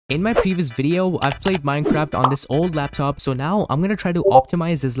In my previous video, I've played Minecraft on this old laptop, so now I'm gonna try to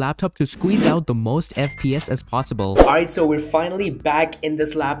optimize this laptop to squeeze out the most FPS as possible. Alright, so we're finally back in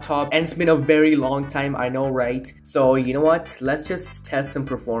this laptop, and it's been a very long time, I know, right? So you know what, let's just test some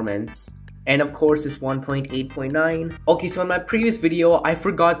performance. And of course it's 1.8.9. Okay, so in my previous video I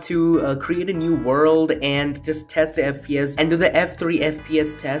forgot to create a new world and just test the FPS and do the F3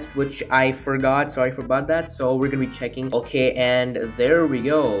 FPS test, which I forgot. Sorry about that. So we're gonna be checking. Okay, and there we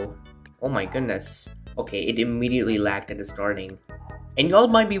go. Oh my goodness. Okay, it immediately lagged at the starting. And y'all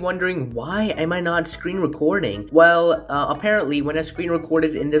might be wondering, why am I not screen recording? Well, apparently when I screen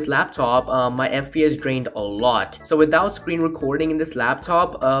recorded in this laptop, my FPS drained a lot. So without screen recording in this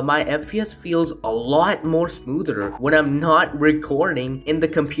laptop, my FPS feels a lot more smoother when I'm not recording in the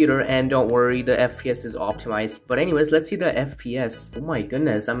computer. And don't worry, the FPS is optimized. But anyways, let's see the FPS. Oh my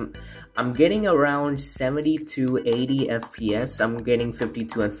goodness, I'm getting around 70 to 80 FPS. I'm getting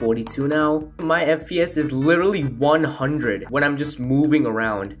 52 and 42 now. My FPS is literally 100 when I'm just moving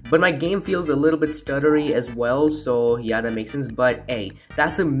around. But my game feels a little bit stuttery as well, so yeah, that makes sense. But hey,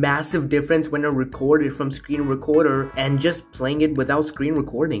 that's a massive difference when I record it from screen recorder and just playing it without screen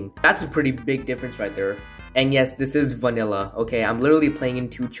recording. That's a pretty big difference right there. And yes, this is vanilla. Okay, I'm literally playing in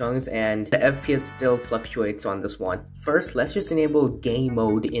 2 chunks and the FPS still fluctuates on this one. First, let's just enable game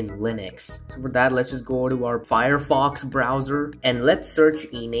mode in Linux. So for that, let's just go to our Firefox browser and let's search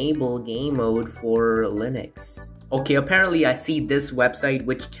enable game mode for Linux. Okay, apparently I see this website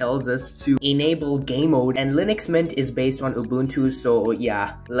which tells us to enable game mode, and Linux Mint is based on Ubuntu, so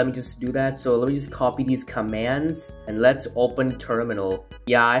yeah, let me just do that. So let me just copy these commands and let's open terminal.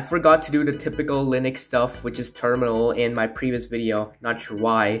 Yeah, I forgot to do the typical Linux stuff, which is terminal, in my previous video. Not sure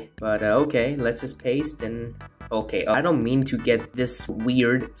why, but okay, let's just paste and... Okay, I don't mean to get this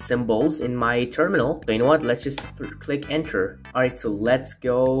weird symbols in my terminal. So you know what? Let's just click enter. Alright, so let's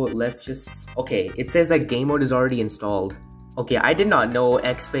go. Let's just... Okay, it says that game mode is already installed. Okay, I did not know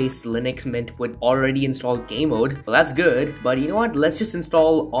Xface Linux Mint would already install game mode. Well, that's good. But you know what? Let's just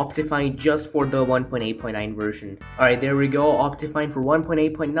install Optifine just for the 1.8.9 version. Alright, there we go. Optifine for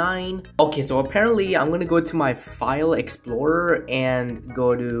 1.8.9. Okay, so apparently I'm gonna go to my file explorer and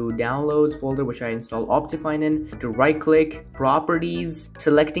go to downloads folder, which I installed Optifine in. To right click, properties,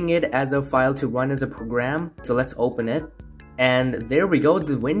 selecting it as a file to run as a program. So let's open it. And there we go,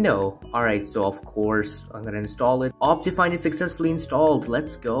 the window. Alright, so of course, I'm gonna install it. Optifine is successfully installed.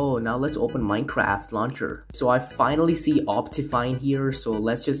 Let's go. Now let's open Minecraft launcher. So I finally see Optifine here, so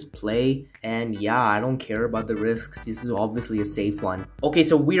let's just play. And yeah, I don't care about the risks. This is obviously a safe one. Okay,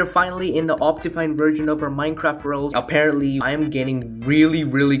 so we are finally in the Optifine version of our Minecraft world. Apparently, I am getting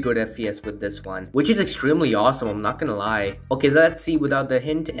really good FPS with this one, which is extremely awesome, I'm not gonna lie. Okay, let's see without the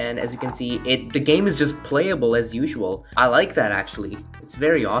hint, and as you can see, the game is just playable as usual. I like that actually. It's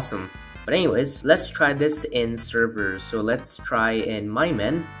very awesome. But anyways, let's try this in servers. So let's try in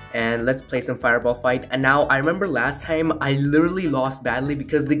MyMen and let's play some fireball fight. And now I remember last time I literally lost badly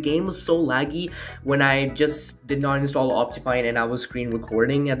because the game was so laggy when I just did not install Optifine and I was screen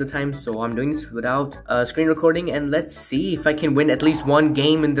recording at the time. So I'm doing this without screen recording, and let's see if I can win at least one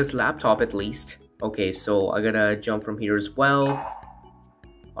game in this laptop at least. Okay, so I gotta jump from here as well.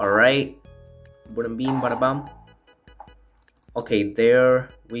 Alright. Bada beam, bada bum. Okay, there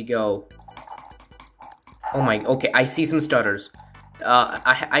we go. Oh my, okay, I see some stutters.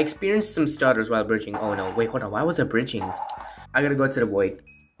 I experienced some stutters while bridging. Oh no, wait, hold on, why was I bridging? I gotta go to the void.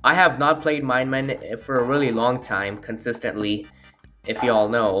 I have not played Minemen for a really long time, consistently, if y'all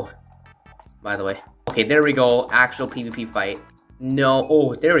know, by the way. Okay, there we go, actual PvP fight. No,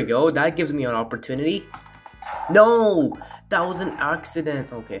 oh, there we go, that gives me an opportunity. No, that was an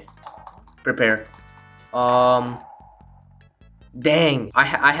accident. Okay, prepare. Dang, I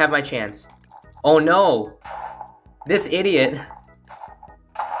have my chance. Oh no, this idiot.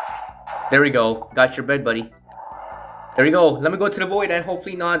 There we go, got your bed, buddy. There we go, let me go to the void and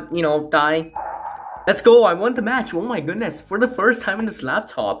hopefully not, you know, die. Let's go, I won the match. Oh my goodness, for the first time in this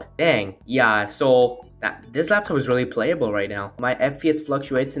laptop. Dang, yeah, so this laptop is really playable right now. My FPS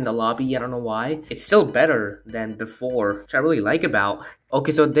fluctuates in the lobby, I don't know why. It's still better than before, which I really like about.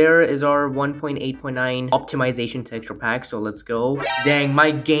 Okay, so there is our 1.8.9 optimization texture pack, so let's go. Dang,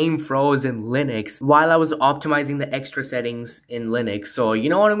 my game froze in Linux while I was optimizing the extra settings in Linux. So you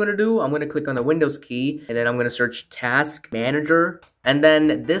know what I'm gonna do? I'm gonna click on the Windows key, and then I'm gonna search Task Manager. And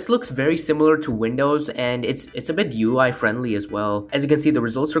then this looks very similar to Windows, and it's a bit UI friendly as well. As you can see, the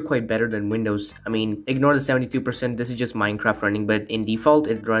results are quite better than Windows. I mean, ignore the 72%, this is just Minecraft running, but in default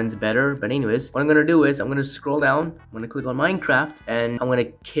it runs better. But anyways, what I'm gonna do is I'm gonna scroll down, I'm gonna click on Minecraft, and I'm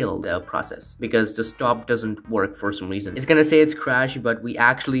gonna kill the process because the stop doesn't work for some reason. It's gonna say it's crashed, but we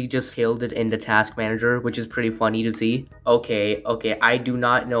actually just killed it in the task manager, which is pretty funny to see. Okay, I do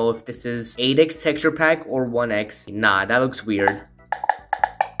not know if this is 8x texture pack or 1x. Nah, that looks weird.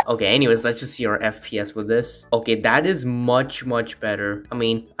 Okay, anyways, let's just see our FPS with this. Okay, that is much better. I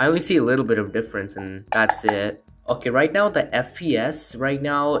mean, I only see a little bit of difference and that's it. Okay, right now the FPS right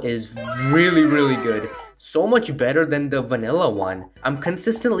now is really good. So much better than the vanilla one. I'm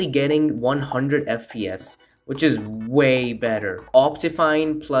consistently getting 100 FPS, which is way better.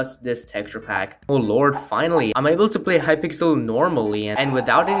 Optifine plus this texture pack. Oh lord, finally, I'm able to play Hypixel normally and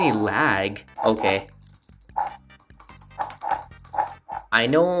without any lag. Okay. I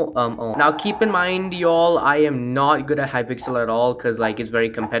know, now keep in mind, y'all, I am not good at Hypixel at all, because, like, it's very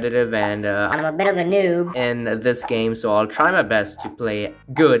competitive, and, I'm a bit of a noob in this game, so I'll try my best to play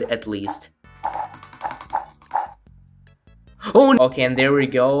good, at least. Oh, okay, and there we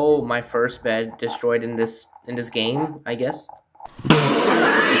go, my first bed destroyed in this game, I guess.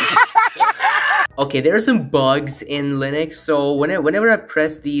 Okay, there are some bugs in Linux, so whenever I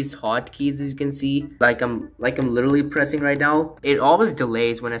press these hotkeys, as you can see, like I'm literally pressing right now, it always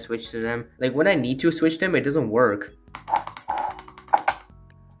delays when I switch to them. Like when I need to switch them, it doesn't work.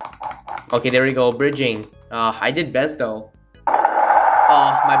 Okay, there we go, bridging. I did best though.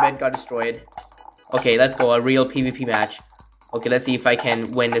 Oh, my bed got destroyed. Okay, let's go, a real PvP match. Okay, let's see if I can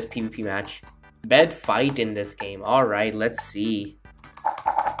win this PvP match. Bed fight in this game. Alright, let's see.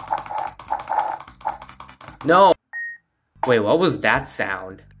 No! Wait, what was that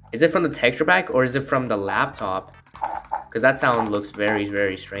sound? Is it from the texture pack or is it from the laptop? Because that sound looks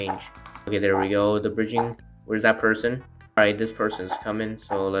very strange. Okay, there we go. The bridging. Where's that person? Alright, this person's coming,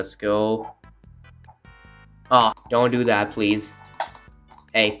 so let's go. Oh, don't do that, please.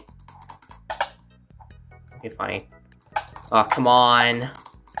 Hey. Okay, fine. Oh, come on.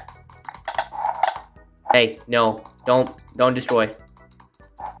 Hey, no. Don't destroy.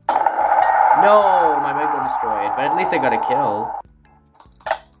 No, my bed got destroyed, but at least I got a kill.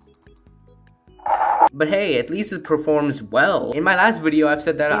 But hey, at least it performs well. In my last video, I've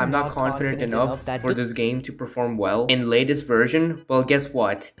said that I'm not confident enough for this game to perform well in latest version. Well, guess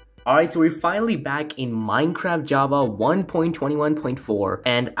what? Alright, so we're finally back in Minecraft Java 1.21.4,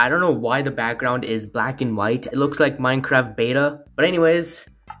 and I don't know why the background is black and white. It looks like Minecraft beta. But anyways,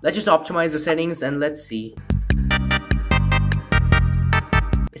 let's just optimize the settings and let's see.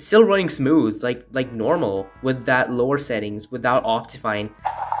 It's still running smooth, like normal, with that lower settings, without Optifine.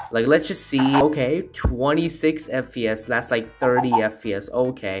 Like, let's just see. Okay, 26 FPS, that's like 30 FPS,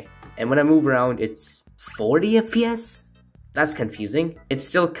 okay. And when I move around, it's 40 FPS? That's confusing. It's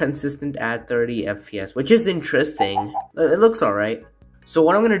still consistent at 30 FPS, which is interesting. It looks alright. So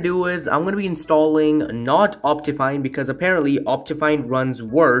what I'm gonna do is, I'm gonna be installing not Optifine, because apparently Optifine runs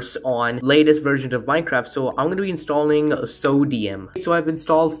worse on latest versions of Minecraft, so I'm gonna be installing Sodium. So I've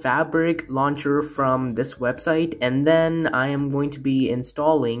installed Fabric Launcher from this website, and then I am going to be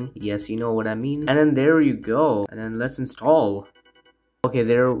installing, yes, you know what I mean, and then there you go, and then let's install. Okay,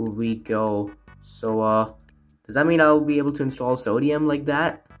 there we go. So, does that mean I'll be able to install Sodium like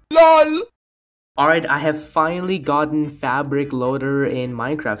that? LOL! Alright, I have finally gotten Fabric Loader in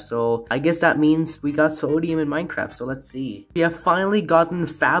Minecraft, so I guess that means we got Sodium in Minecraft, so let's see. We have finally gotten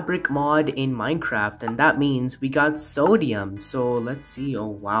Fabric mod in Minecraft, and that means we got Sodium, so let's see. Oh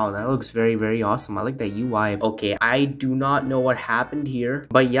wow, that looks very awesome. I like that UI. Okay, I do not know what happened here,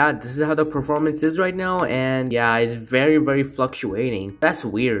 but yeah, this is how the performance is right now, and yeah, it's very fluctuating. That's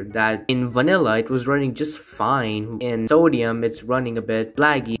weird that in vanilla it was running just fine. In Sodium it's running a bit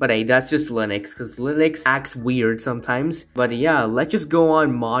laggy, but hey, that's just Linux, because Linux acts weird sometimes. But yeah, let's just go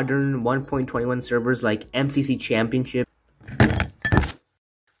on modern 1.21 servers like MCC Championship.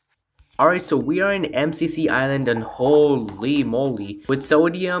 Alright, so we are in MCC Island, and holy moly. With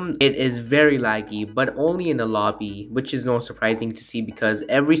Sodium, it is very laggy, but only in the lobby, which is not surprising to see because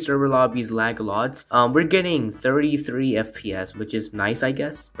every server lobbies lag a lot. We're getting 33 FPS, which is nice, I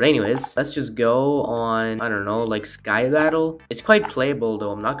guess. But anyways, let's just go on, I don't know, like Sky Battle. It's quite playable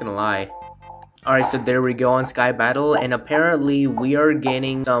though, I'm not gonna lie. Alright, so there we go on Sky Battle, and apparently we are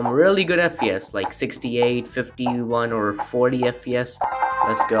gaining some really good FPS, like 68, 51, or 40 FPS.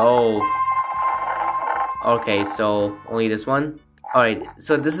 Let's go. Okay, so only this one. Alright,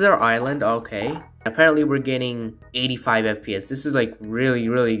 so this is our island, okay. Apparently we're getting 85 FPS. This is like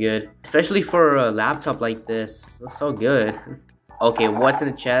really good. Especially for a laptop like this. It looks so good. Okay, what's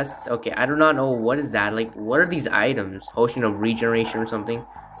in the chest? Okay, I do not know. What is that? Like, what are these items? Potion of regeneration or something?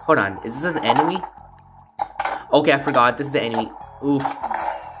 Hold on, is this an enemy? Okay, I forgot. This is the enemy. Oof.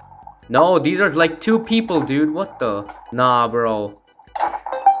 No, these are like 2 people, dude. What the? Nah, bro.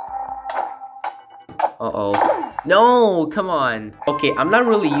 Uh-oh. No, come on. Okay, I'm not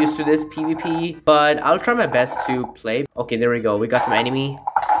really used to this PvP, but I'll try my best to play. Okay, there we go. We got some enemy.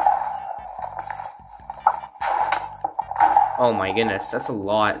 Oh my goodness, that's a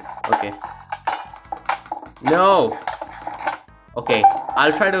lot. Okay. No. Okay,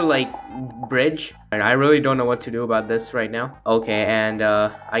 I'll try to like bridge. And I really don't know what to do about this right now. Okay, and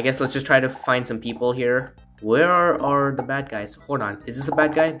I guess let's just try to find some people here. Where are the bad guys? Hold on, is this a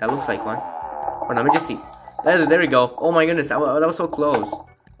bad guy? That looks like one. Hold on, let me just see. There we go. Oh my goodness, that was so close.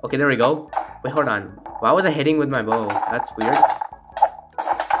 Okay, there we go. Wait, hold on. Why was I hitting with my bow? That's weird.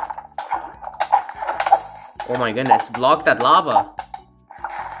 Oh my goodness, block that lava.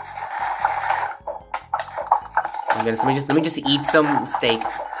 Oh my goodness, let me just eat some steak.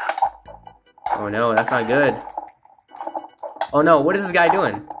 Oh no, that's not good. Oh no, what is this guy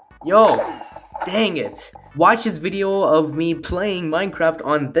doing? Yo, dang it. Watch this video of me playing Minecraft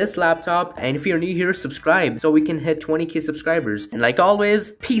on this laptop, and if you're new here, subscribe so we can hit 20k subscribers. And like always,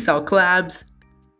 peace out, collabs.